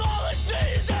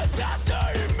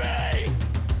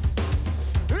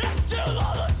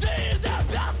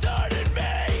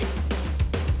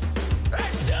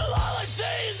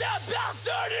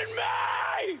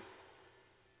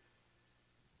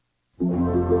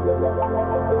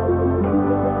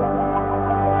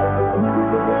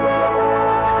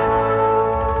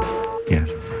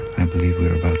Yes, I believe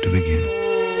we're about to begin.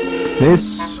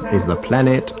 This is the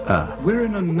planet Earth. We're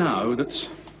in a now that's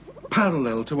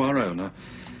parallel to our own.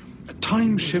 A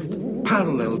time shift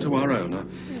parallel to our own.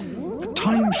 A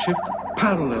time shift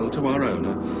parallel to our own.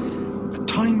 A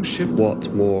time shift...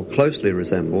 What more closely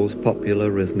resembles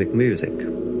popular rhythmic music.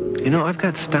 You know, I've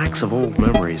got stacks of old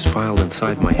memories filed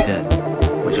inside my head.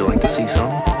 Would you like to see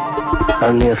some?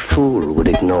 Only a fool would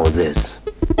ignore this.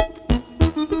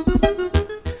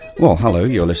 Well, hello,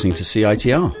 you're listening to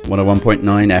CITR 101.9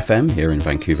 FM here in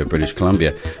Vancouver, British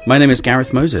Columbia. My name is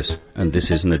Gareth Moses, and this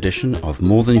is an edition of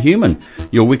More Than Human,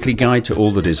 your weekly guide to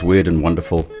all that is weird and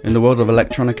wonderful in the world of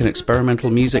electronic and experimental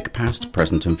music, past,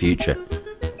 present and future.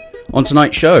 On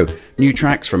tonight's show, new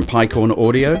tracks from Pycorn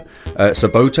Audio,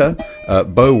 Sabota,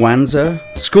 Bo Wanzer,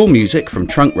 school music from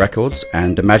Trunk Records,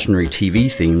 and imaginary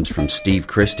TV themes from Steve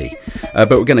Christie. But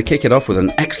we're going to kick it off with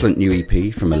an excellent new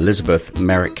EP from Elizabeth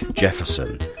Merrick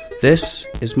Jefferson. This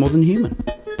is More Than Human.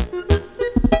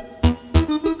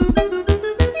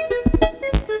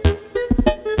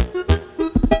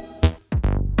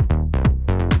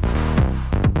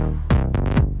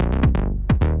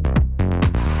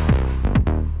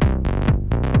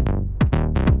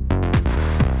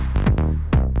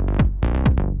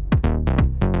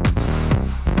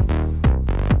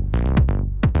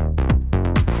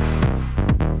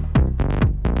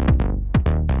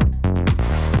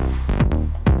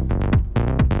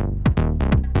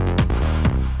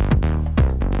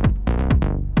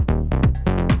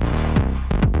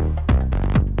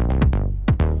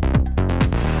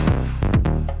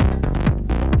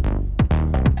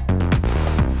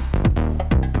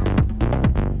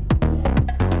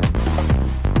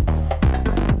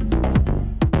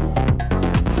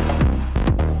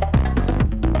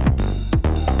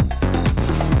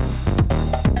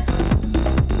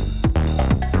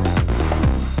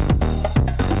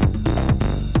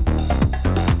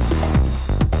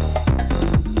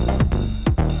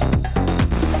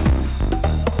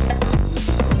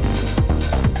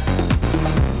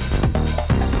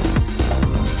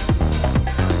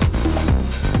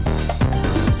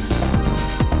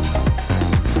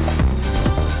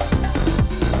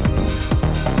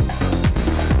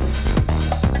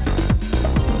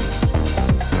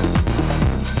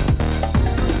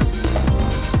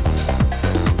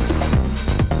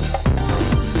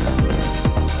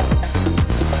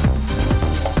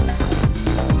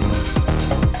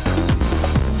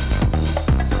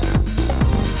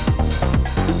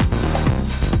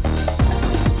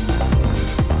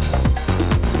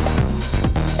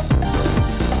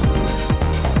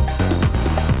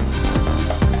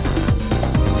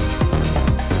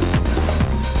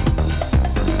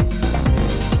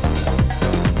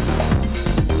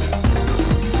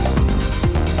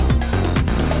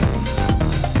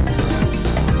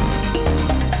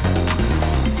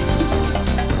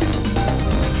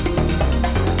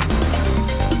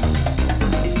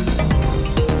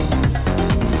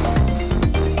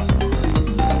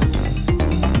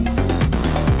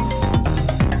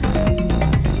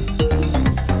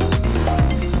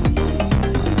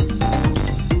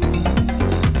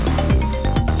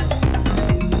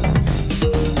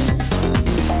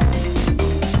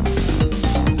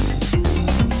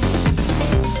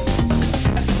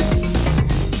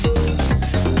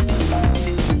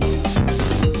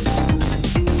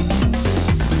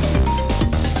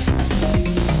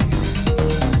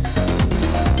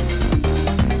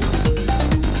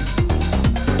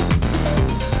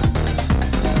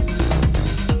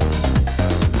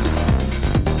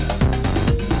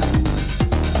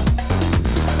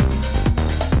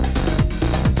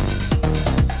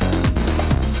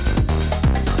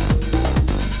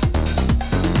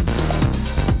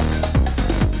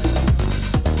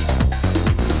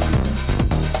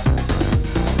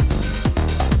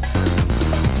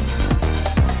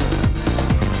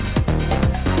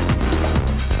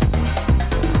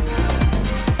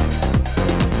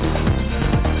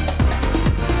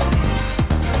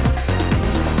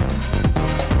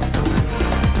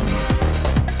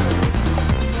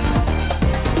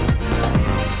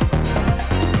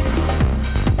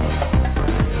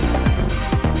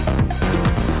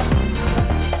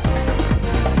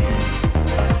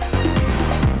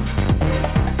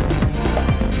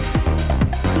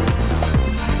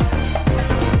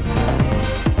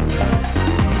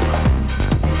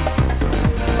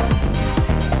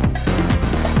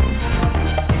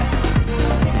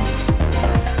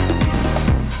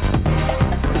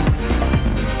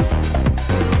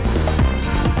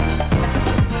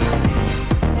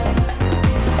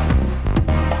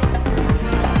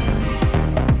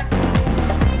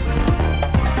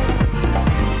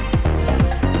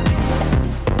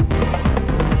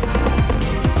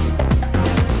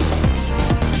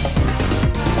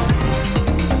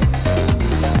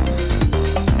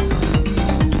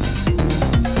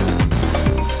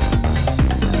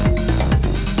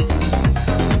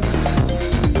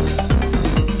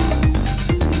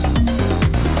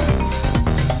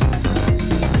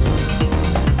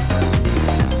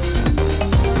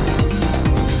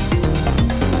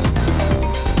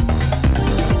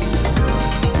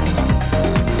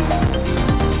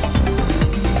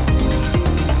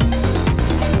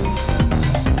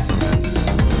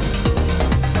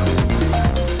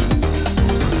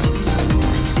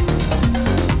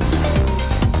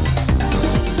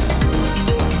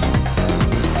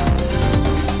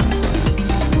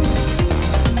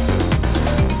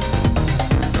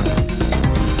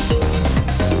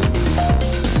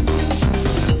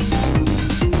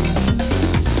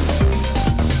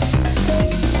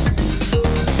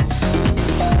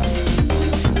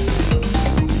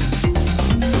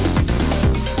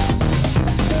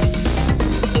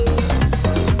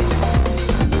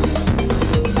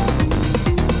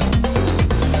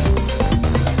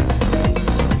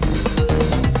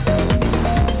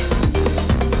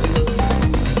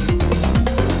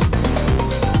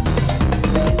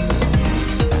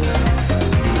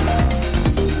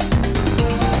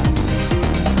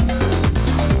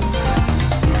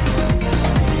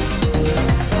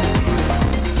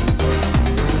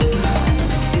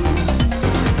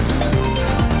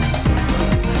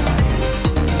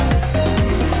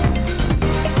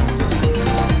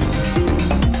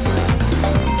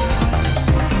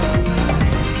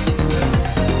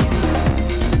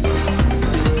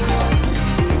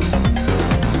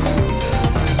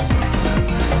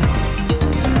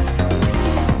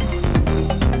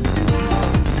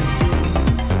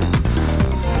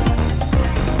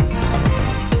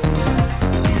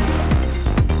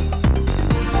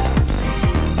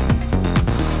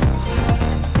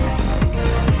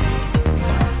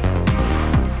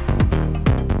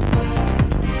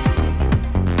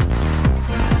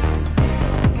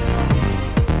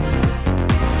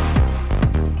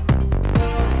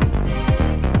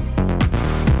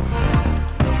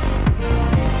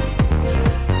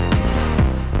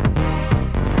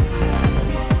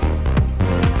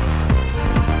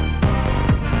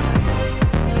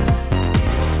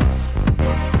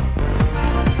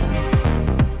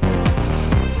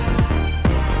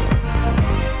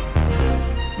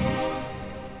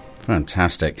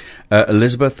 fantastic.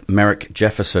 Elizabeth Merrick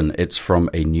Jefferson. It's from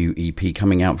a new EP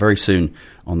coming out very soon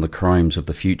on the Crimes of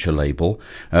the Future label.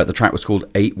 The track was called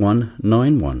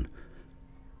 8191.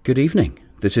 Good evening.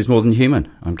 This is More Than Human.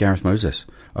 I'm Gareth Moses.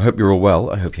 I hope you're all well.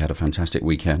 I hope you had a fantastic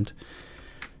weekend.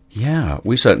 Yeah,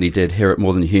 we certainly did here at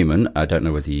More Than Human. I don't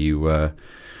know whether you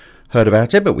heard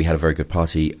about it, but we had a very good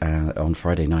party on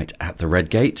Friday night at the Red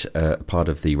Gate, part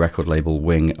of the record label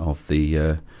wing of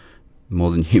the More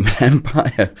Than Human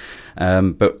empire.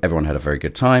 But everyone had a very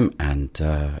good time, and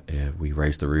we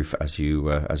raised the roof, as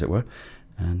it were.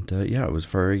 And yeah, it was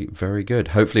very, very good.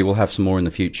 Hopefully we'll have some more in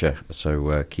the future,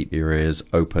 so keep your ears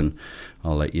open.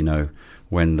 I'll let you know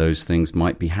when those things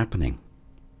might be happening.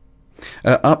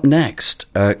 Up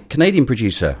next, Canadian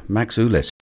producer Max Ulis,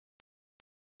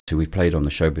 who we've played on the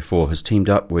show before, has teamed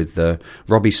up with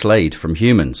Robbie Slade from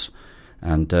Humans,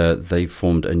 and they've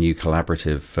formed a new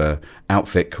collaborative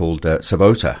outfit called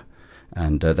Sabota,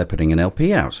 and they're putting an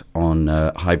LP out on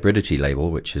Hybridity label,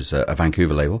 which is a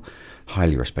Vancouver label,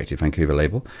 highly respected Vancouver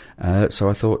label. So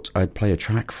I thought I'd play a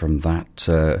track from that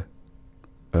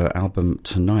album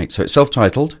tonight. So it's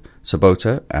self-titled,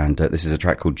 Sabota, and this is a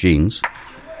track called Jeans,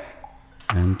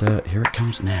 and here it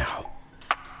comes now.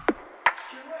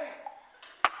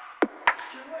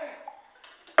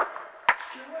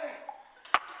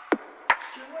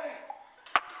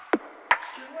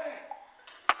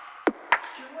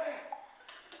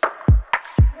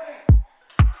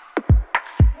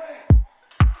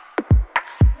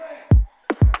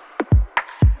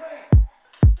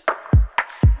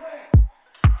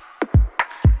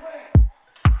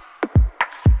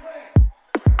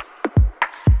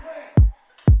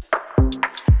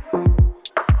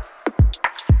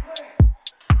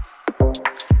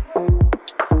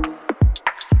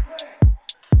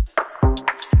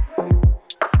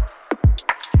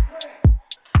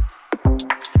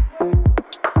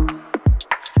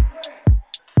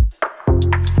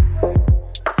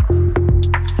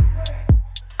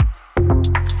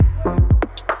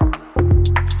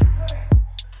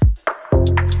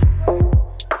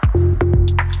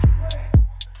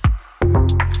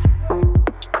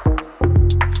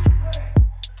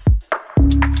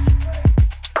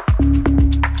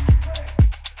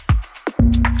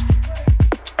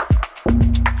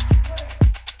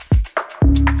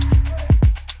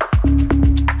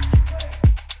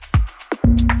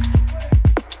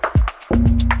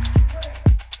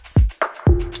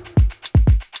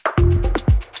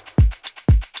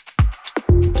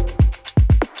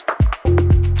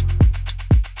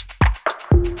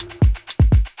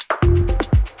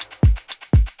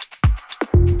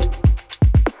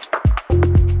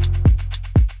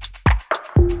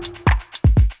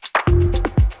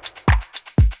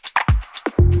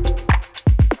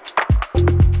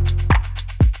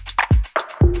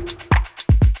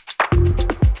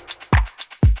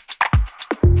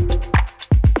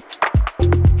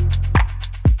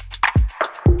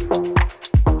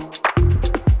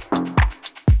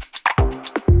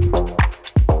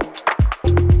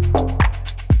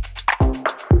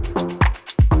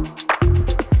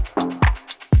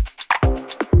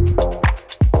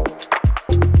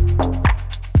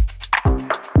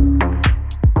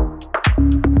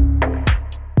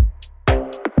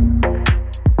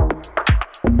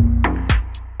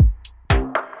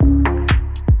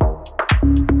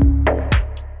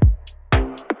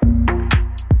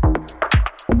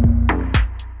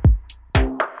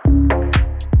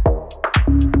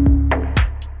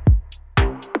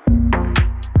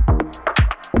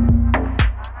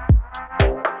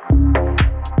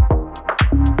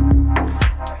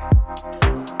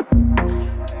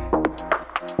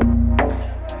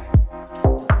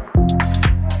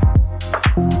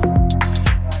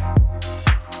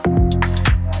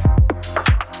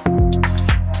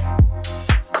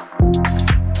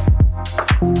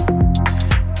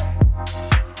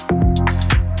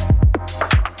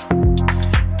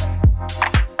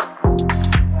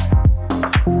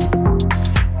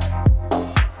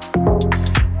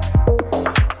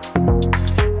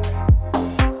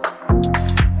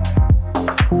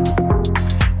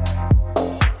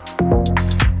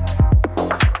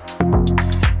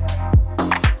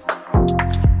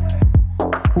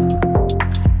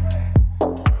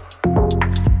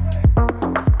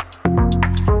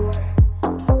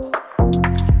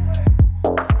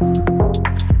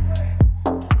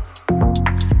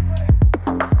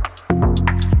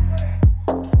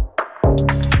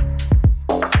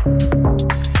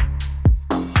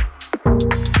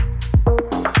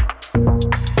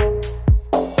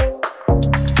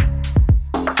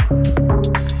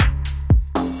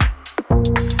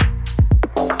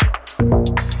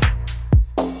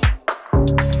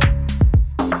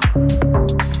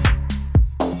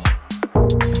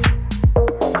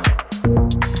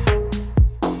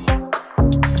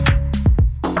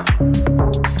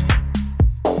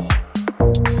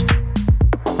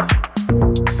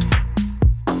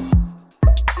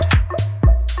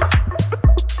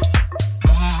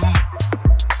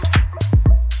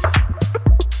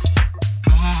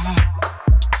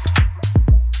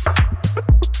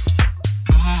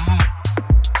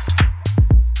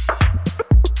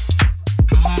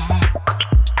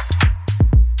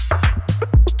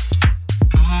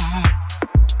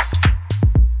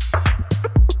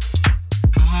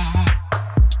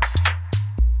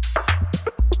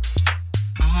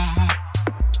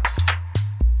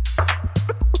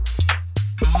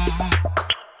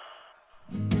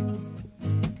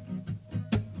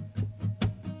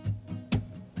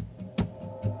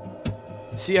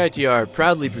 CITR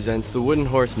proudly presents the Wooden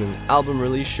Horseman album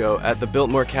release show at the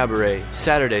Biltmore Cabaret,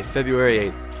 Saturday,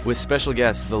 February 8th, with special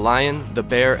guests The Lion, The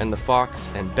Bear and the Fox,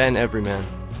 and Ben Everyman.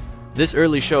 This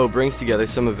early show brings together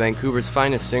some of Vancouver's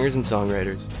finest singers and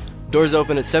songwriters. Doors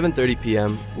open at 7:30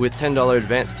 p.m., with $10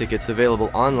 advance tickets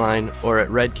available online or at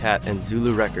Red Cat and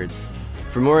Zulu Records.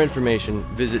 For more information,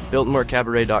 visit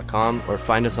biltmorecabaret.com or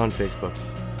find us on Facebook.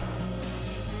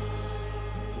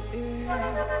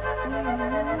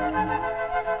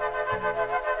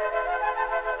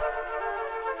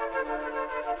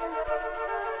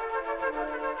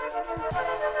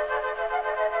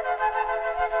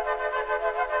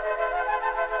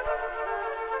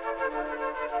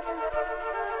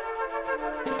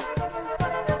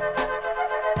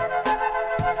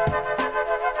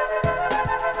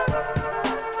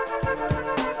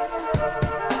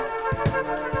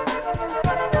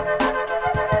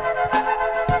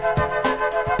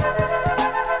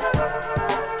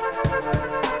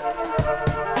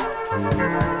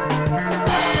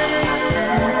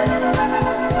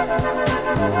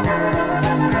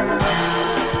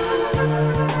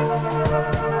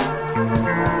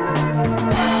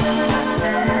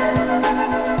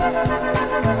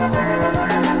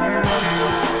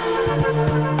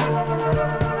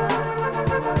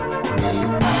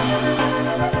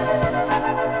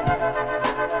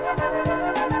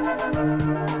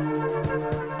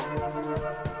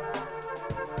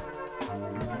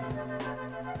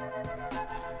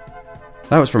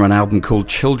 That was from an album called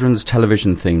Children's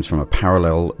Television Themes from a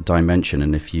Parallel Dimension,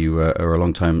 and if you are a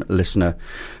long-time listener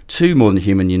to More Than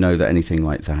Human, you know that anything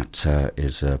like that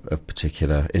is of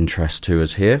particular interest to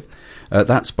us here.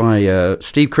 That's by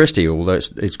Steve Christy, although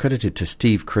it's credited to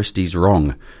Steve Christy's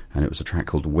Wrong, and it was a track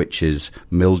called Witches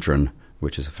Mildren,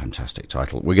 which is a fantastic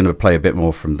title. We're going to play a bit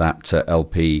more from that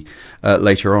LP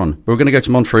later on. But we're going to go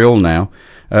to Montreal now.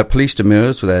 Police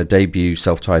Demures with their debut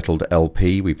self-titled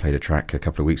LP. We played a track a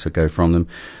couple of weeks ago from them.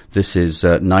 This is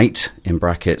Night, in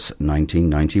brackets,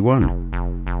 1991.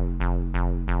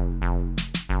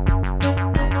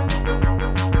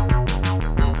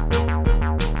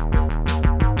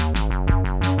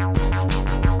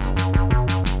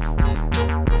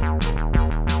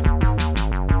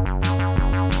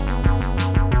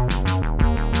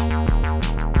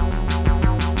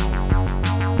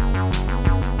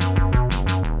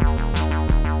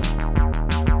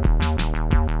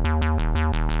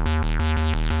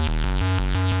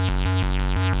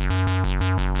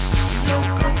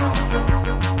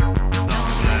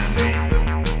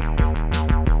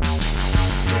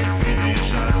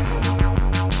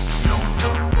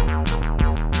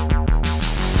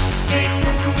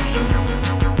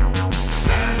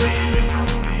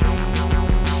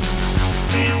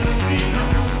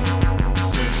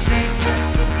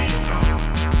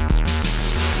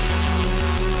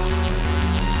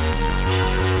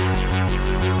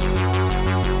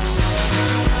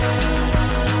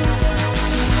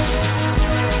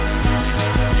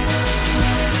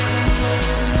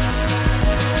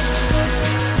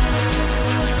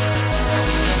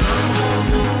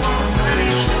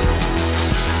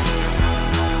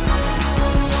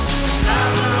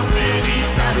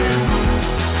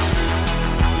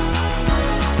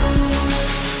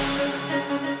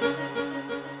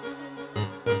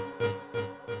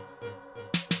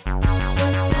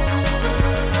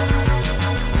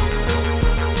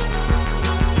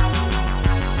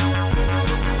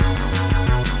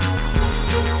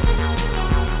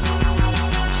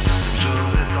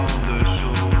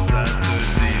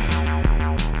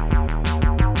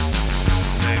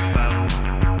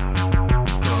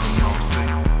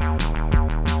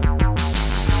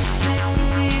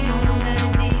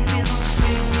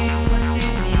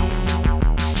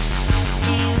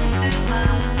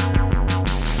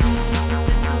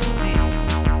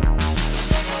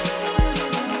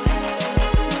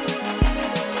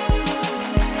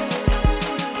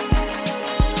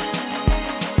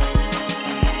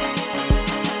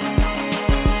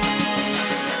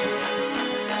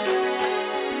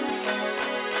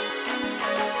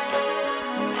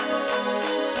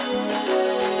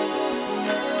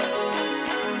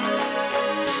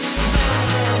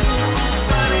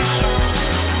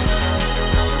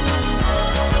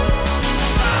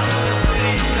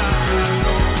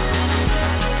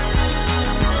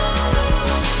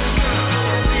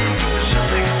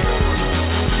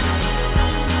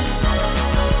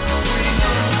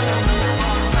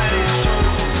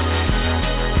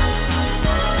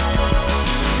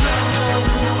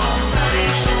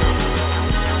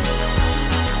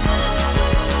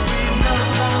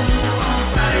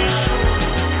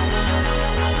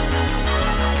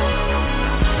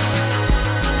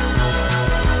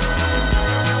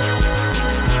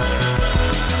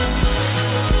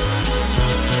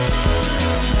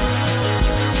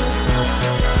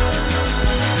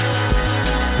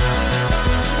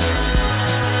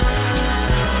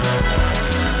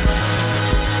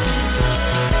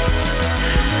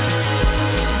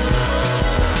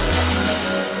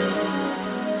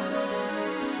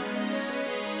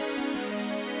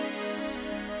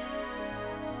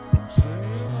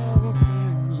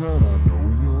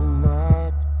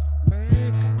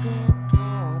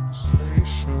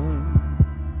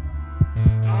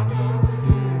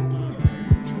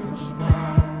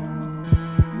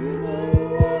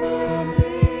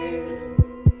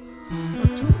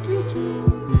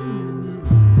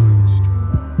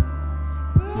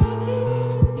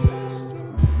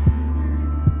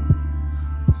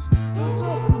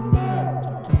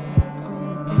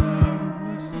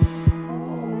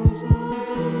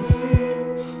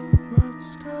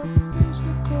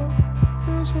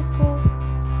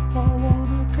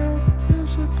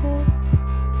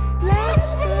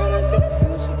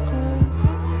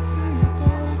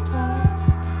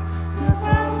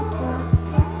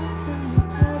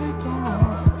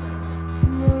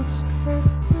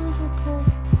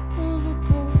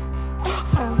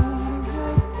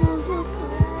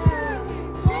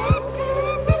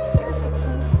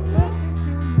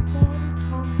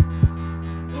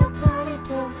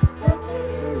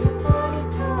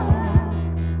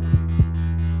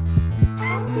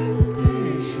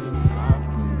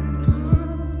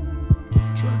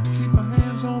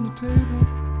 table.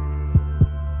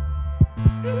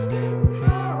 It's getting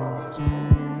hard this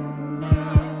morning now.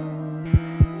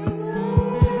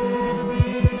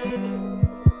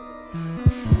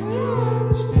 You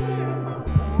understand my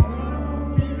point of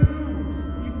view.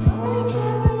 You know each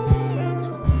other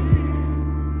to be.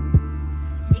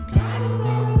 You gotta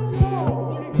know you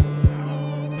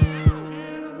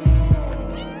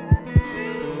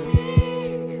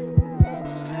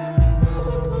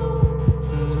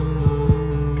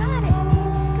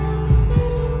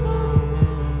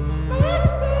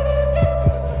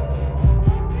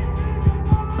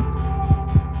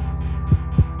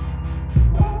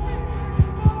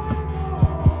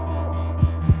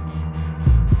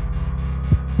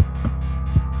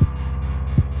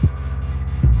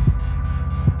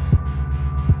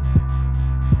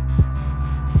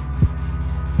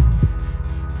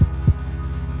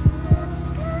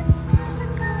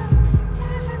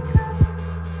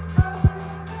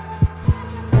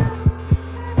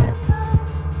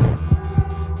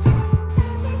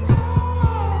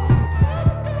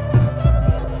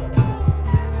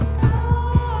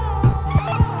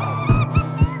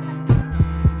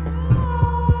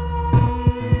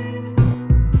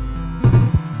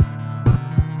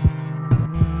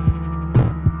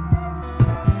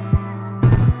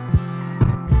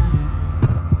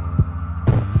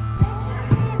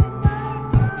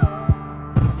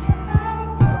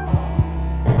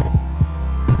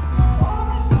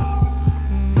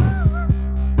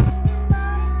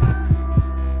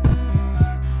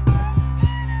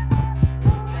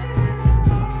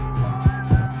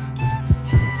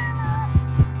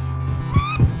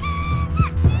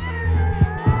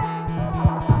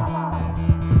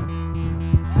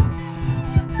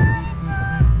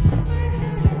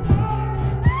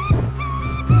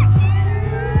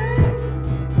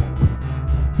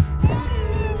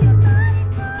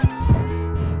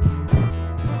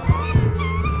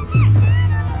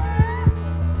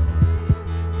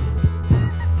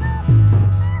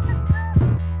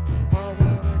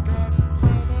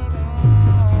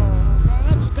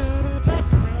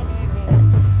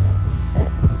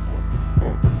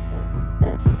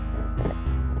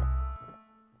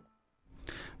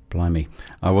Blimey,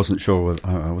 I wasn't sure whether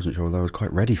I was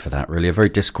quite ready for that. Really, a very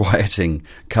disquieting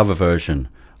cover version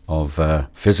of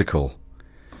 "Physical."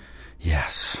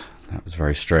 Yes, that was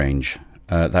very strange.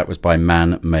 That was by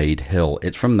Man Made Hill.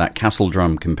 It's from that Castle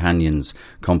Drum Companions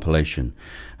compilation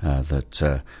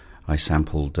that I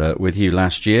sampled with you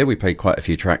last year. We played quite a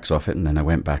few tracks off it, and then I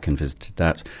went back and visited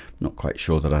that. Not quite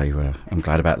sure that I'm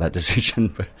glad about that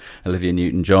decision. But Olivia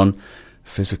Newton-John,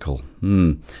 "Physical."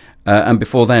 And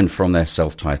before then, from their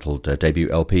self-titled debut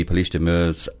LP, Police de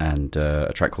Meurs, and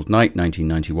a track called Night,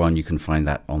 1991. You can find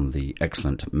that on the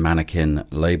excellent Mannequin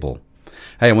label.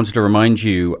 Hey, I wanted to remind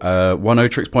you, One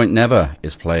Tricks Point Never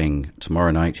is playing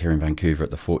tomorrow night here in Vancouver at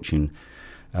the Fortune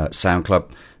Sound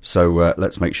Club. So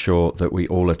let's make sure that we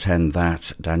all attend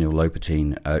that. Daniel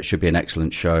Lopatin. It should be an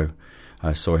excellent show.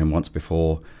 I saw him once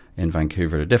before in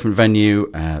Vancouver at a different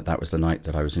venue. That was the night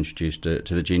that I was introduced to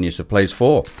the genius of Plays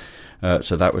 4.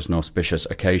 So that was an auspicious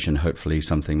occasion. Hopefully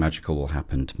something magical will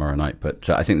happen tomorrow night.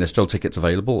 But I think there's still tickets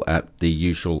available at the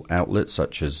usual outlets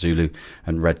such as Zulu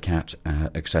and Red Cat,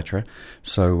 etc.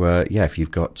 So, if you've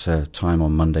got time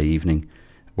on Monday evening,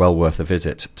 well worth a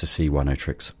visit to see One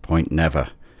Tricks Point Never.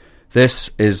 This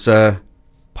is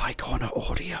Pye Corner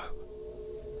Audio.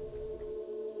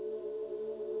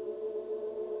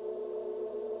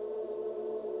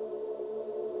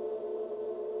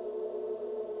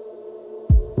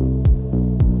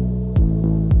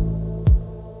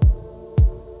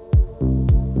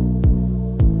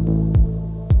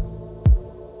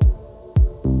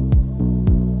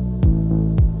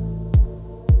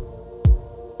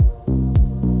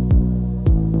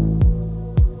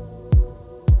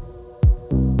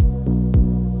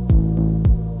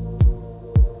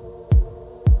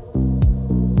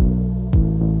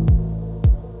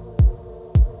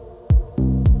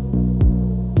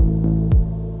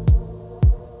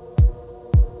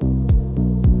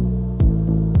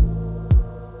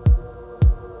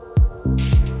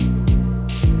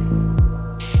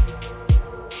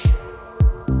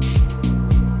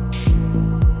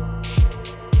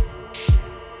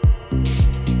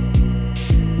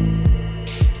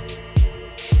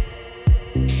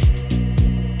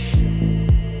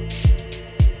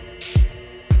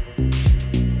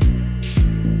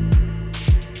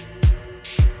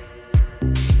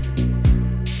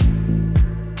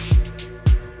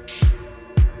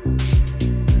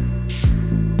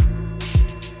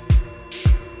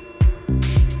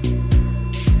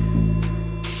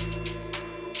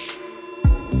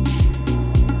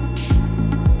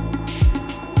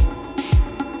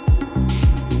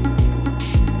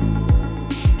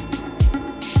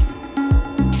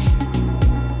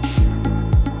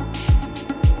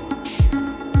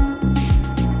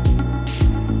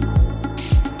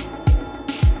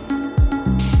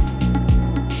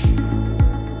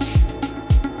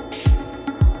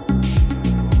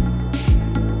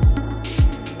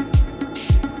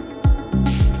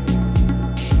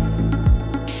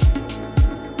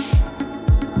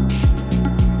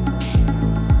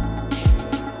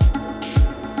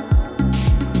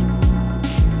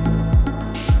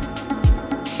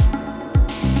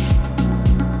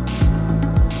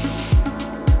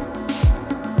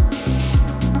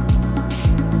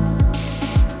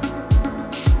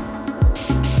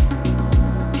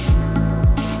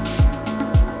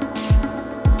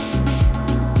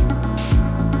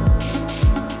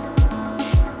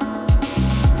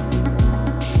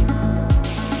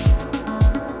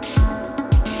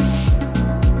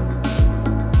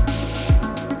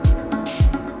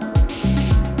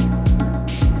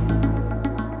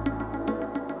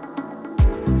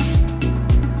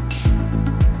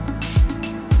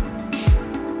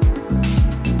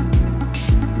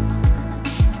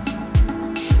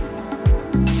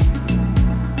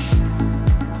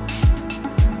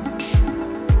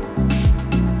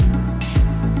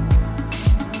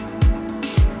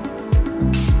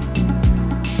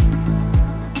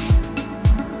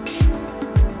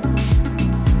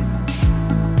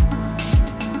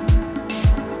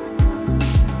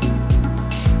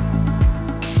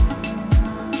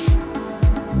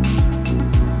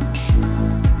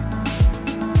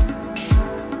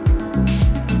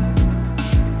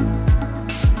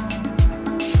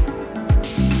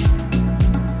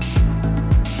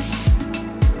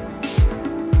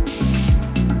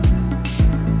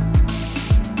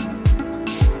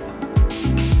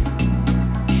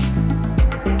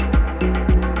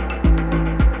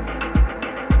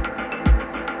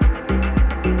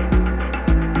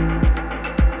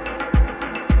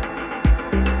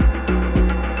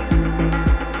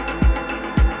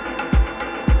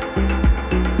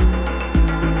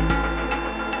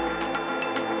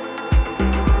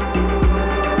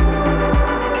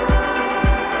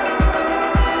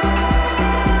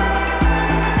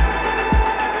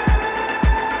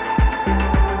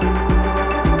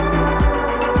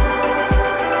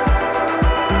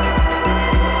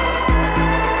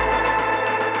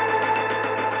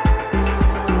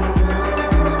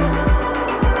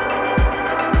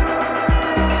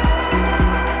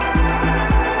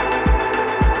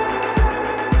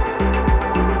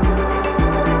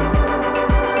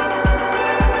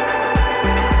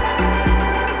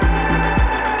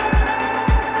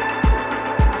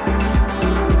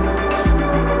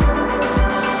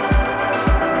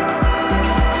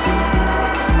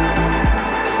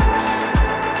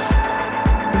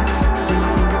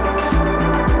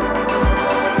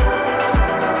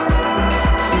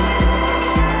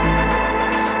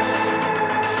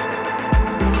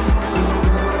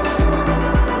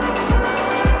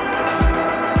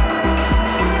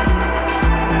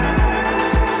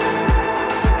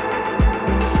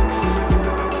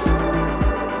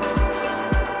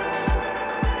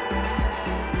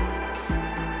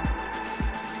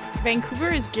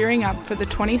 is gearing up for the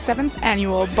 27th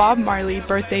annual Bob Marley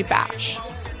Birthday Bash.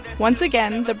 Once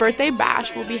again, the Birthday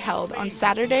Bash will be held on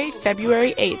Saturday,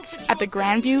 February 8th at the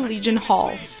Grandview Legion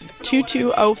Hall,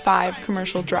 2205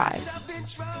 Commercial Drive.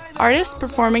 Artists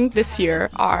performing this year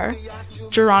are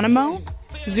Geronimo,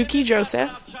 Zuki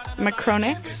Joseph,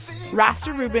 Macronix,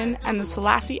 Rasta Rubin, and the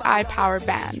Selassie I Power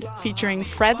Band, featuring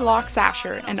Fred Locke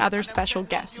Sasher and other special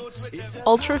guests,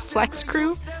 Ultra Flex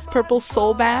Crew, Purple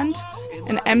Soul Band,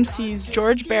 and MCs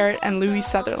George Barrett and Louis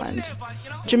Sutherland.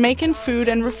 Jamaican food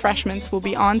and refreshments will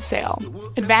be on sale.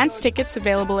 Advanced tickets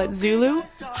available at Zulu,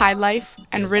 High Life,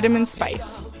 and Rhythm and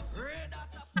Spice.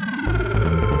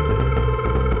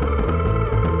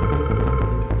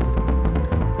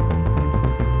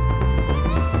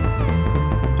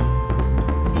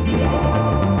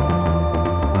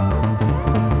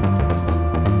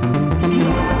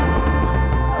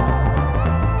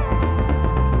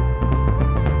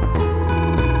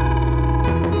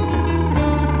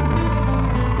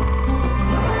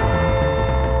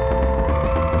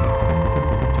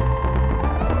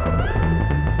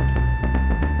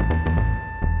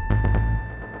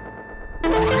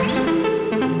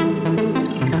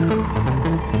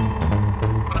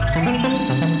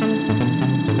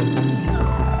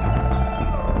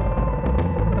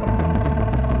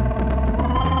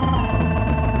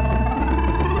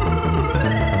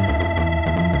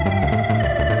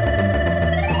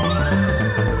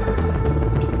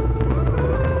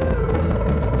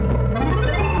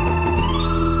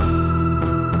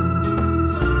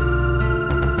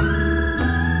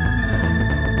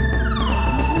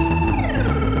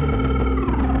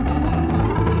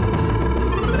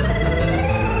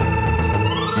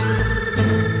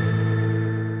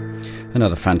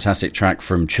 Another fantastic track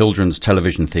from children's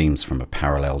television themes from a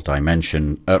parallel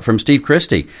dimension from Steve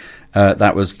Christie.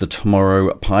 That was The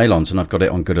Tomorrow Pylons, and I've got it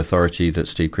on good authority that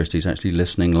Steve Christie's actually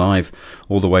listening live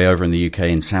all the way over in the UK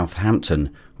in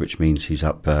Southampton, which means he's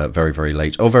up very, very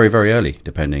late, or very, very early,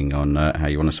 depending on how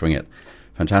you want to swing it.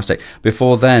 Fantastic.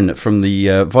 Before then, from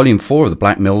the Volume 4 of the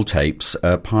Black Mill tapes,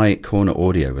 Pie Corner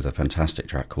Audio with a fantastic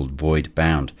track called Void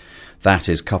Bound. That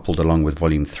is coupled along with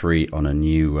Volume 3 on a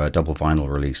new double vinyl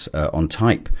release on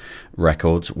Type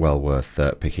Records, well worth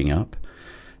picking up.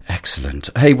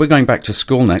 Excellent. Hey, we're going back to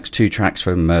school next. 2 tracks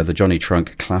from the Johnny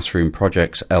Trunk Classroom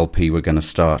Projects LP. We're going to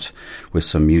start with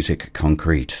some Music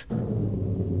Concrete.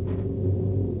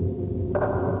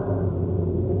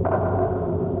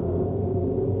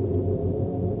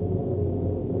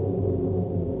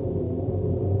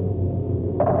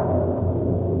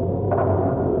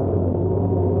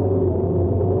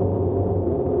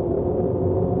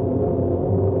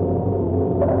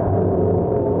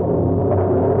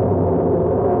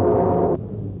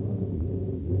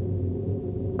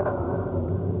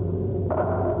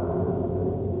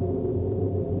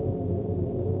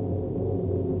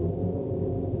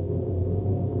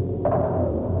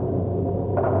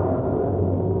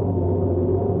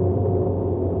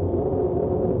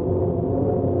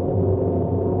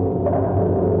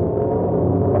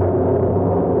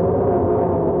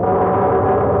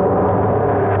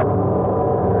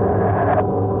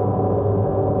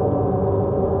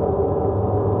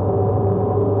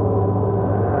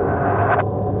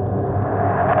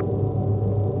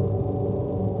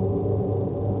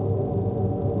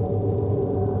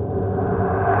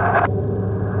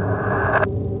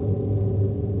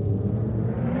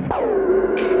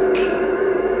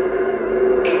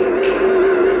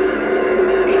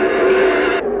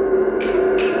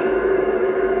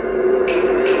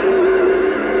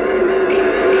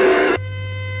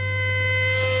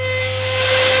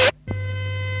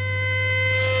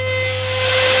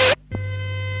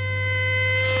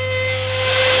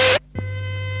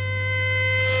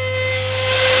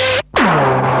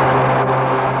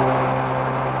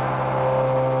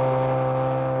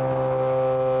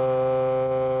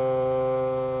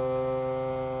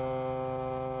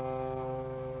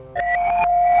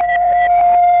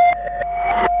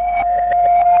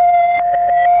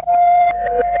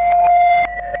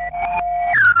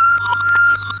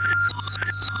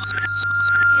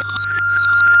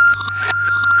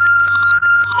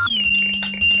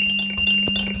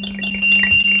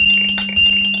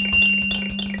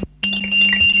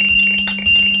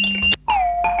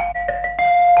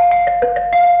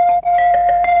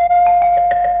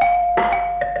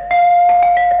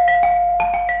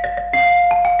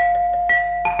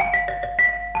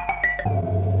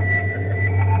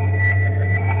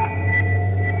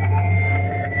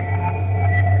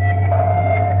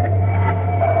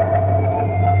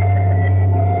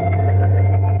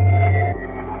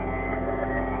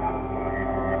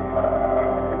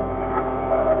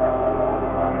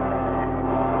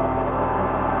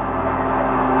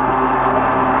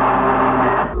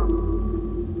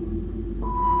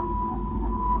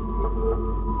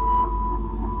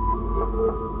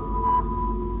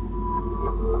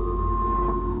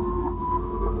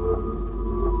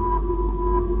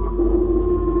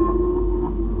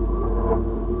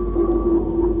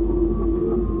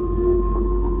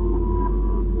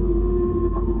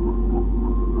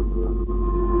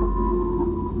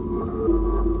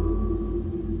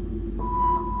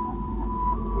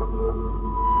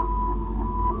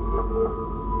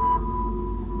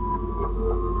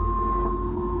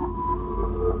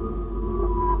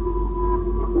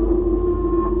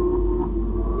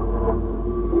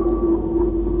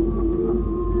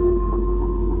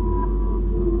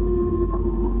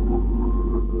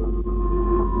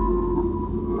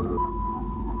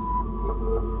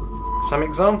 some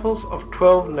examples of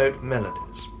 12-note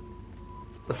melodies.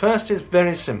 The first is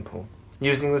very simple,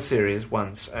 using the series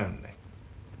once only.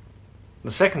 The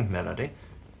second melody,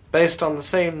 based on the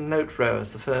same note row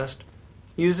as the first,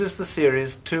 uses the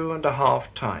series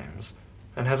 2.5 times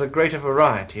and has a greater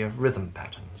variety of rhythm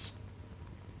patterns.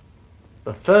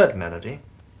 The third melody,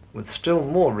 with still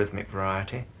more rhythmic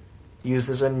variety,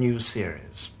 uses a new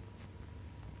series.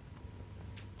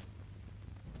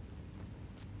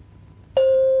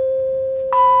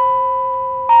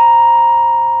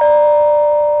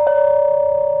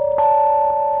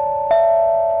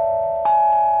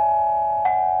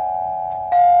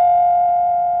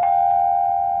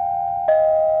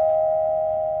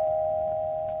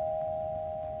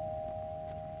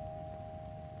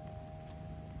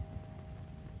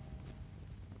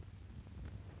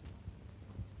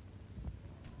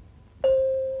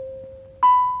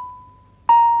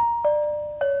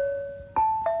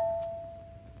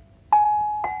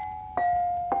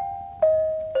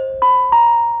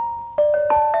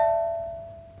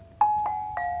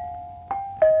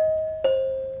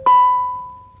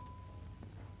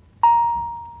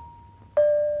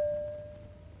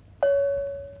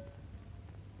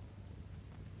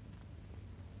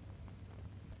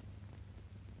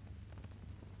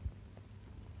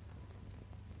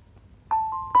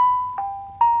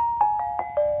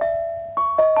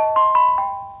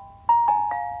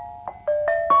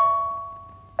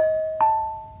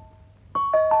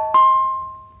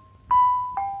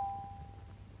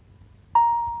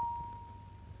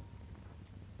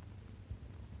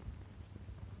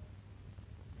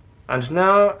 And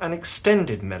now an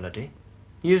extended melody,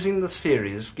 using the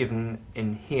series given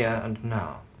in Here and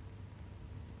Now.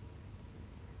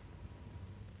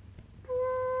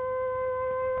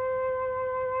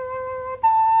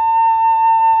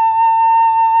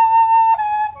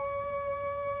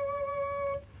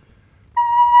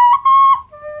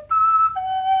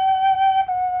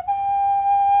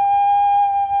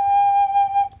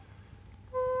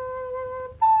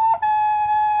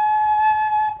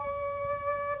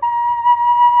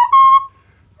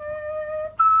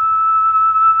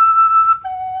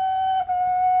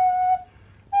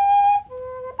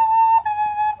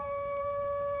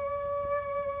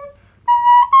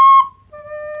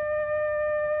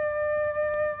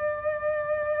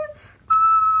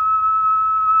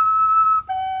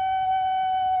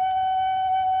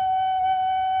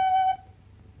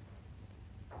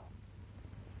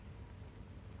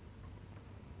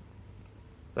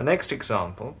 The next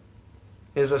example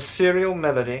is a serial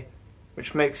melody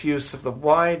which makes use of the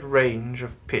wide range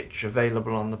of pitch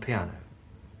available on the piano.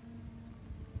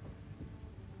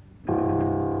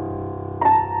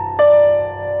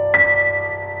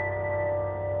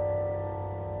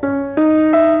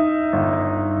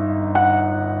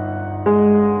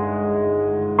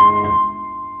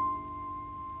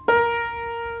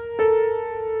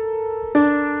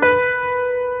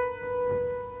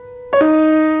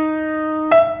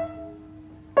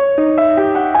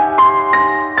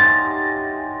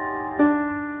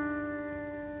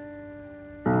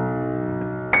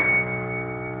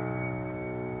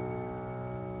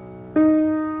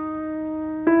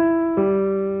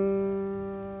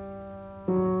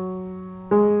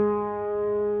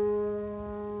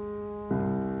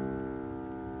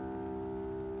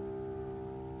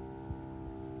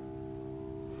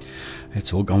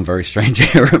 It's all gone very strange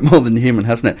here at More Than Human,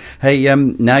 hasn't it? Hey,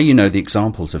 now you know the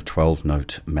examples of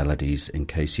 12-note melodies. In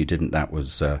case you didn't, that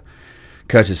was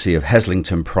courtesy of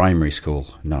Heslington Primary School.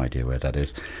 No idea where that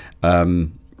is.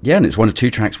 Yeah, and it's one of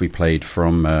two tracks we played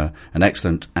from an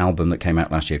excellent album that came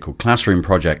out last year called Classroom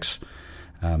Projects.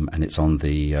 And it's on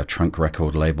the Trunk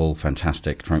record label,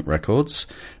 Fantastic Trunk Records.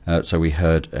 So we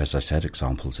heard, as I said,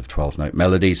 examples of 12-note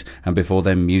melodies, and before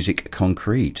them, Music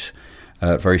Concrete.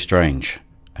 Very strange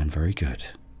and very good.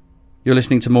 You're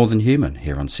listening to More Than Human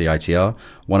here on CITR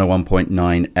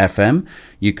 101.9 FM.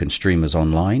 You can stream us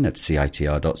online at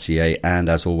citr.ca, and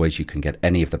as always, you can get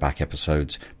any of the back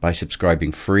episodes by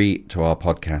subscribing free to our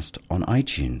podcast on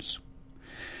iTunes.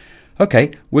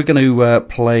 Okay, we're going to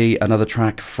play another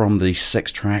track from the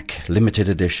 6-track limited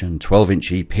edition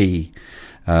 12-inch EP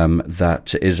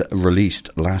that is released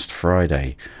last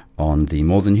Friday on the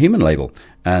More Than Human label.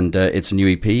 And it's a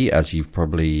new EP, as you've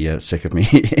probably sick of me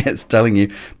it's telling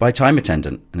you, by Time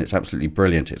Attendant. And it's absolutely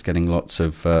brilliant. It's getting lots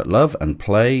of love and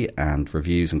play and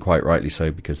reviews, and quite rightly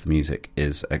so, because the music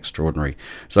is extraordinary.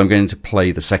 So I'm going to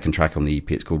play the second track on the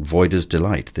EP. It's called Voider's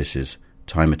Delight. This is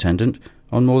Time Attendant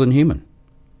on More Than Human.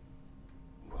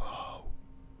 Whoa.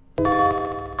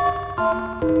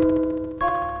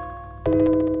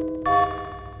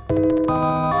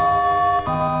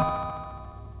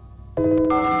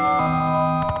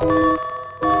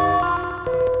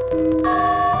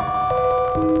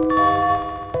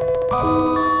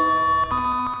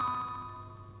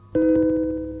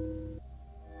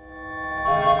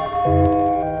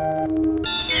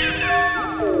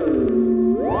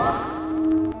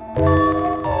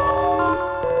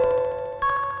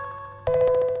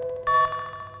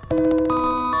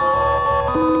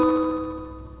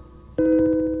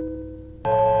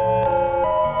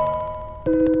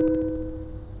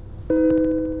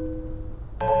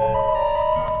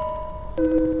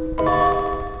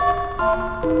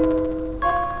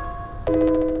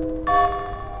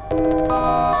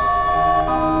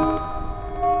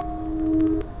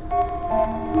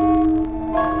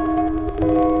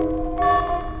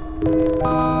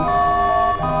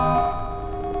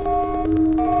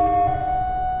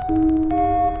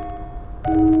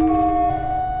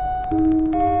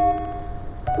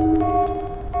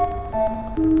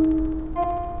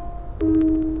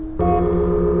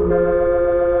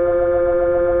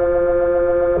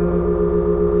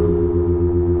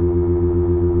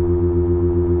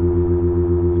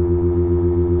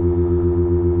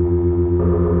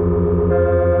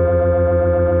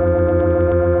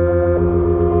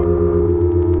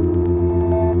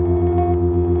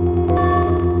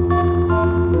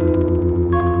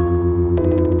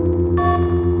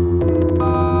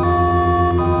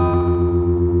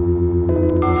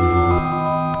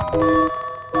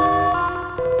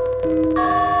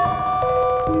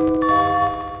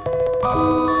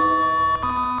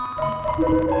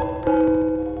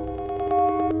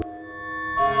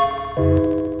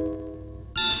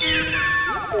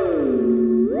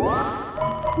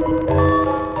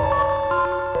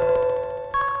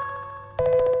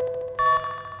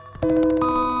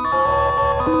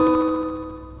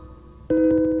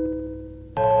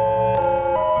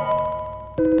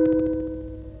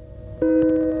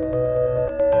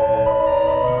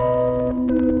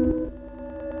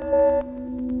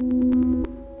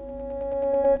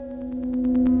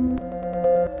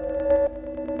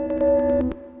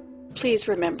 Please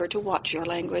remember to watch your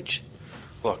language.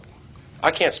 Look, I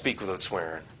can't speak without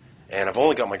swearing, and I've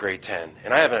only got my grade 10,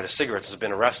 and I haven't had a cigarette since I've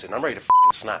been arrested, and I'm ready to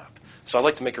f***ing snap. So I'd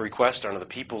like to make a request under the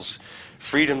People's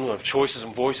Freedom of Choices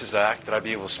and Voices Act that I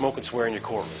be able to smoke and swear in your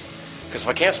courtroom. Because if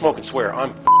I can't smoke and swear,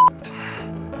 I'm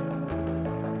f***ed.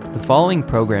 The following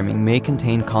programming may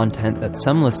contain content that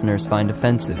some listeners find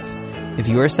offensive. If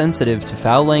you are sensitive to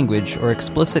foul language or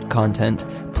explicit content,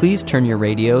 please turn your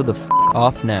radio the f***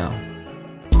 off now.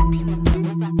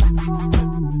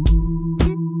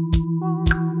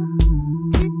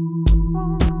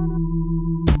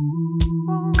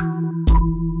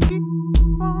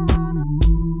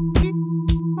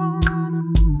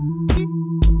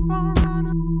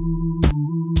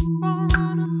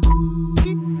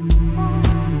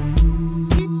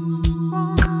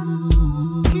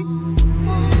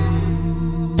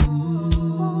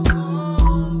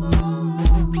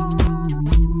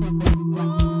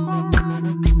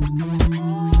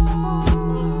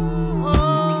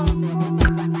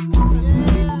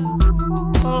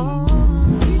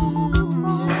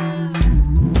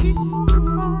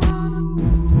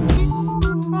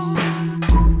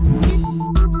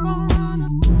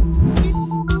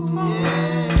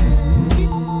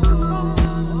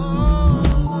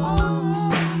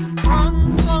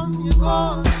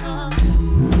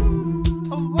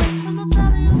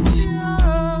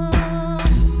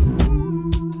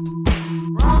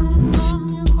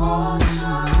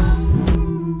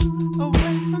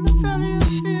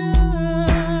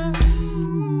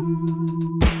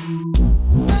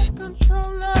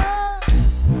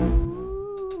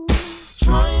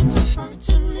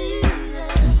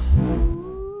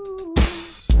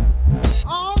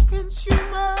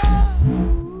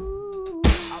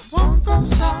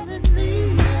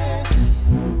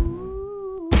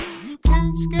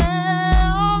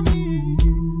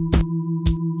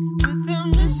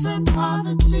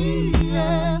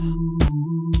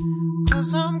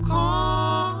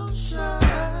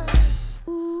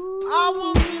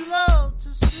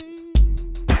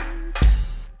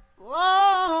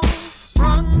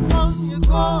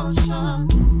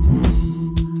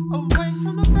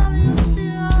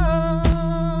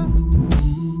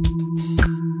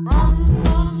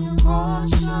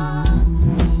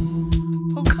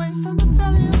 Away from the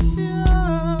valley of fear.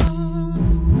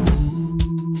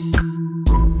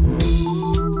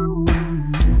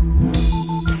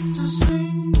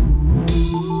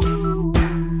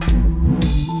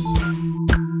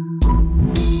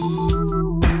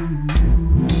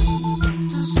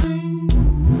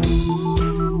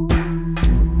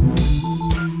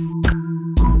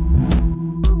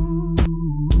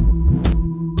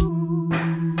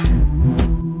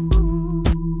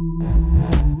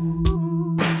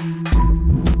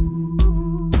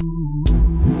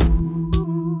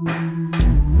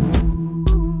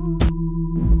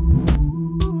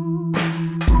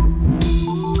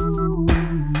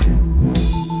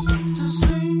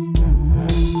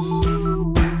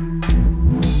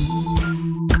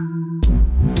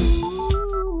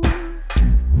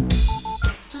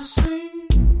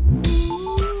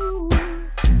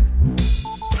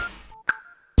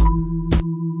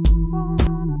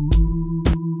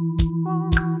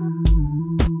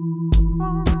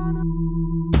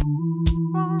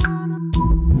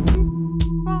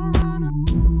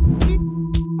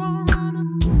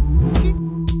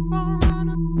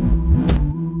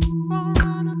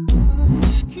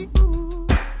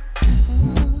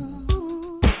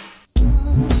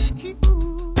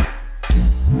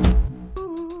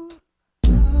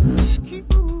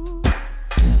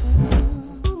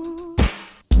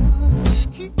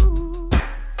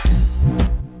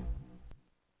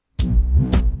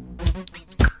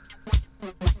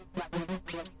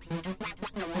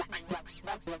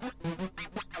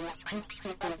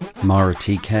 Mara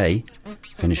TK,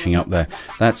 finishing up there.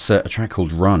 That's a track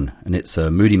called Run, and it's a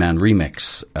Moody Man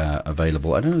remix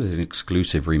available. I don't know if it's an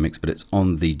exclusive remix, but it's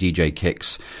on the DJ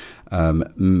Kicks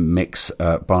mix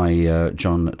by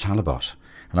John Talabot.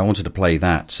 And I wanted to play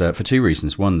that for two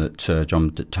reasons. One, that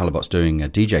John Talabot's doing a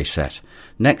DJ set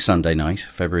next Sunday night,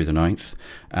 February the 9th,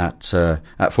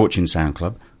 at Fortune Sound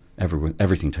Club.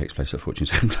 Everything takes place at Fortune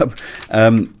Sound Club.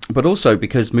 But also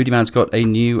because Moody Man's got a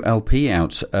new LP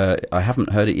out. I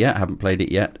haven't heard it yet, haven't played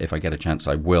it yet. If I get a chance,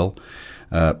 I will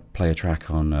play a track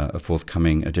on a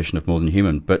forthcoming edition of More Than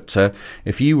Human. But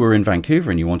if you were in Vancouver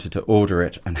and you wanted to order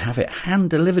it and have it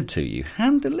hand-delivered to you,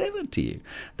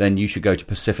 then you should go to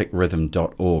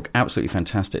pacificrhythm.org. Absolutely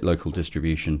fantastic local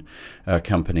distribution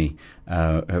company.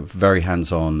 Very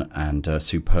hands-on and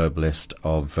superb list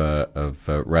of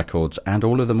records, and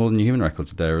all of the More Than Human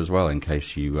records are there as well, in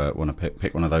case you want to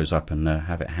pick one of those up and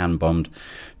have it hand-bombed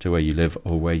to where you live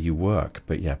or where you work.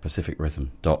 But yeah,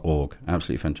 pacificrhythm.org.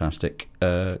 Absolutely fantastic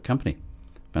company.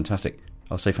 Fantastic.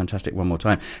 I'll say fantastic one more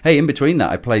time. Hey, in between that,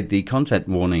 I played the content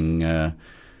warning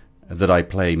that I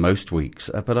play most weeks,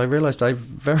 but I realised I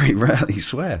very rarely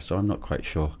swear, so I'm not quite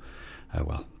sure. Oh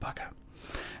well, bugger.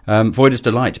 Voider's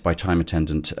Delight by Time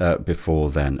Attendant before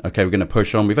then. Okay, we're going to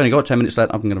push on. We've only got 10 minutes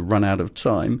left. I'm going to run out of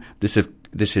time. This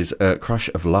is Crush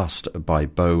of Lust by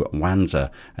Bo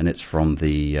Wanzer, and it's from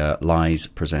the Lies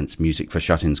Presents Music for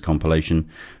Shut-ins compilation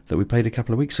that we played a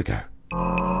couple of weeks ago.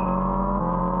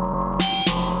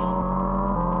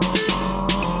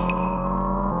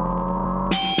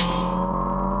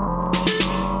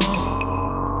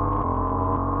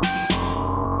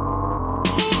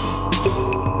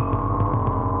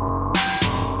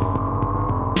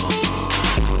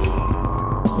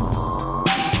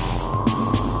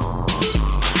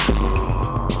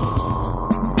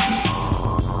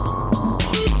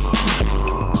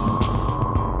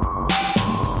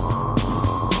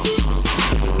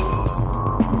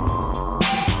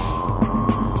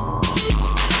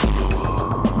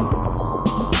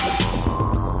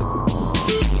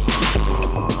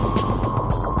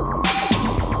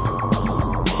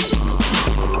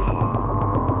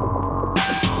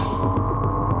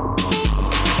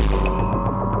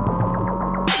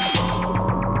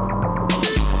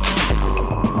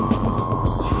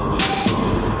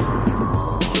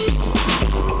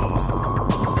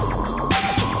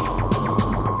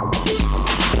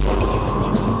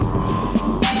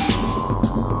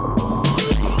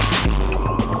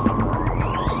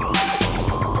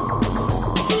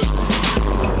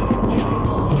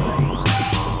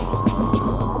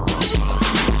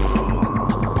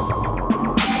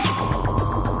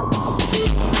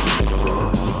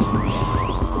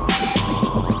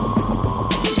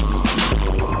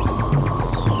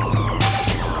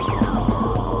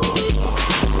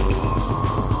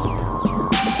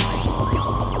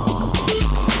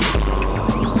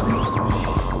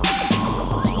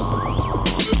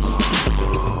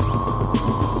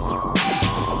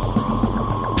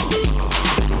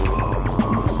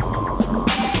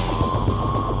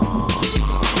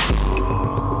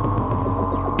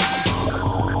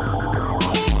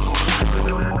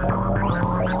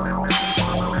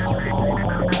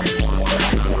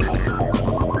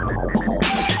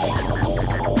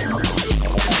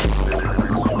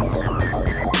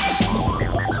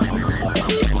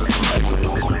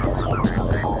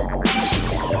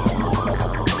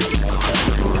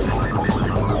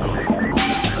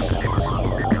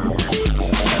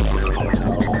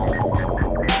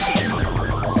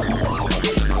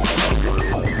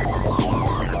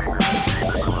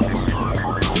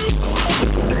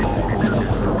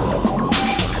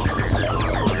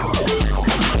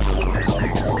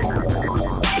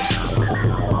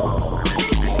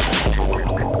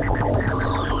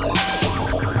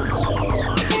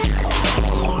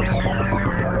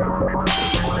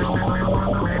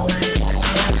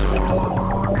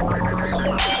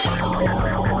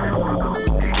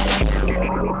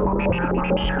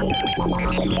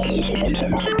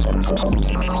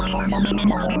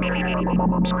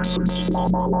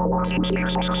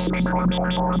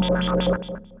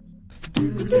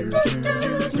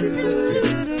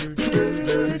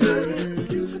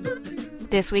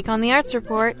 This week on the Arts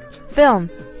Report, film,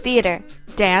 theater,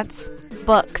 dance,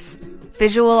 books,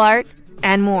 visual art,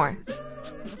 and more.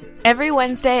 Every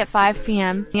Wednesday at 5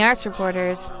 p.m., the Arts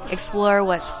Reporters explore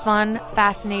what's fun,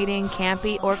 fascinating,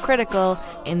 campy, or critical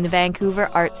in the Vancouver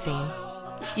art scene.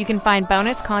 You can find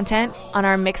bonus content on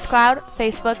our Mixcloud,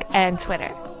 Facebook, and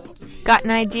Twitter. Got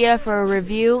an idea for a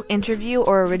review, interview,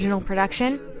 or original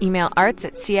production? Email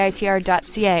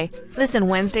arts@citr.ca. Listen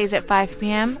Wednesdays at 5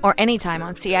 p.m. or anytime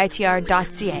on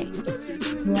citr.ca.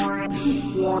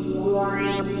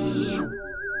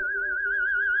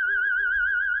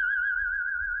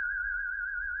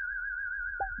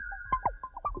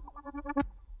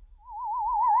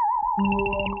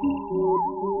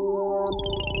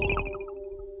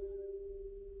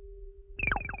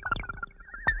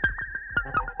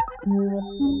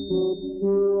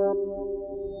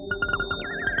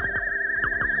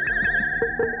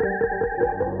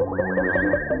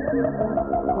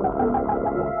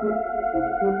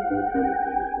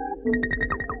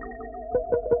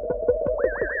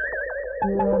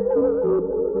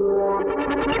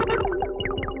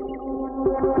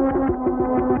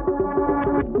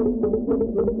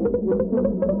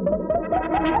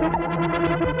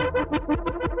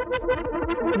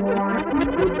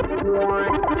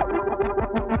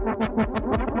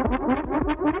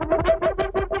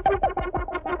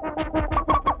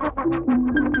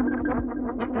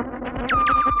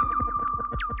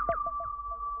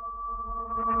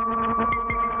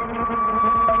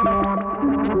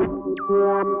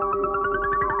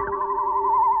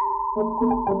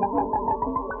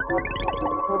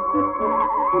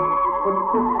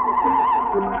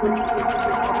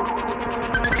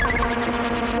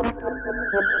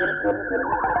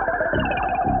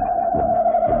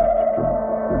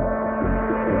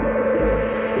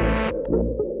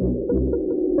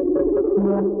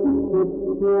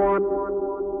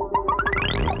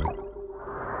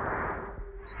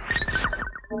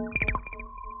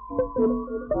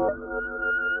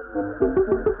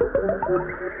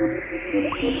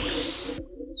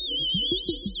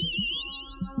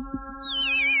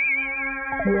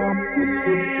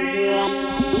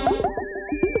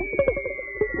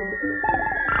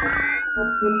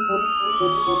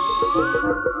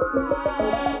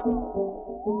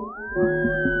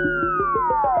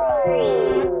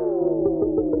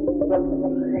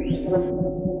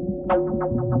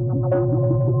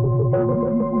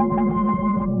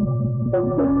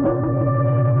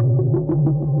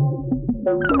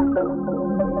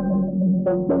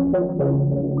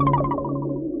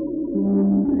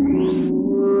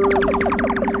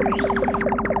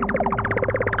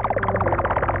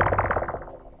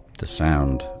 The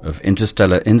sound of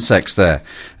interstellar insects there,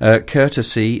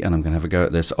 courtesy, and I'm going to have a go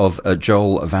at this, of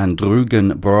Joel van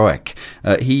Drugen-Broek.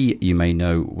 He, you may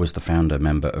know, was the founder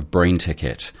member of Brain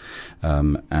Ticket,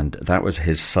 and that was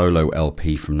his solo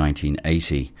LP from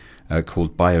 1980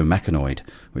 called Biomechanoid,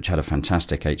 which had a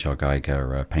fantastic H.R.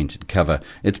 Geiger painted cover.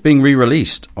 It's being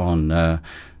re-released on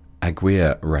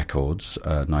Aguirre Records,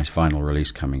 a nice vinyl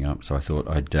release coming up, so I thought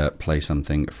I'd play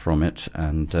something from it,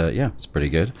 and yeah, it's pretty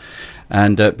good.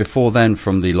 And before then,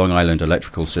 from the Long Island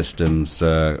Electrical Systems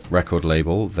record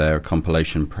label, their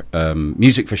compilation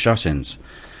Music for Shut-ins,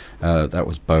 that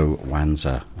was Bo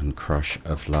Wanzer and Crush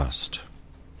of Lust.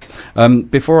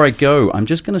 Before I go, I'm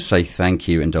just going to say thank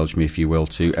you, indulge me if you will,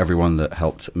 to everyone that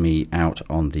helped me out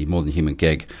on the More Than Human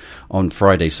gig on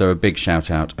Friday. So a big shout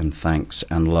out and thanks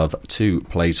and love to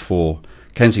Plays 4,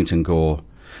 Kensington Gore,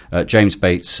 James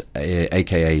Bates,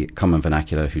 aka Common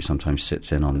Vernacular, who sometimes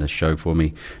sits in on this show for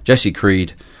me, Jesse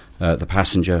Creed, The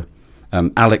Passenger,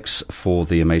 Alex for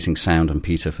the amazing sound, and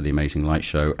Peter for the amazing light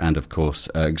show, and of course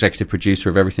executive producer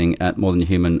of everything at More Than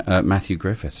Human, Matthew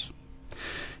Griffiths.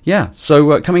 Yeah,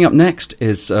 so coming up next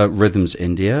is Rhythms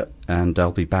India, and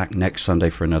I'll be back next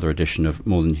Sunday for another edition of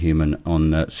More Than Human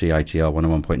on CITR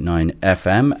 101.9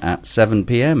 FM at 7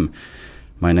 p.m.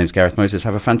 My name's Gareth Moses.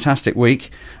 Have a fantastic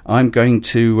week. I'm going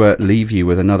to leave you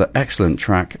with another excellent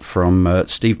track from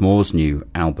Steve Moore's new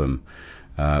album,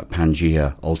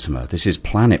 Pangea Ultima. This is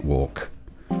Planet Walk,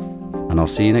 and I'll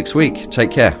see you next week. Take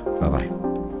care. Bye-bye.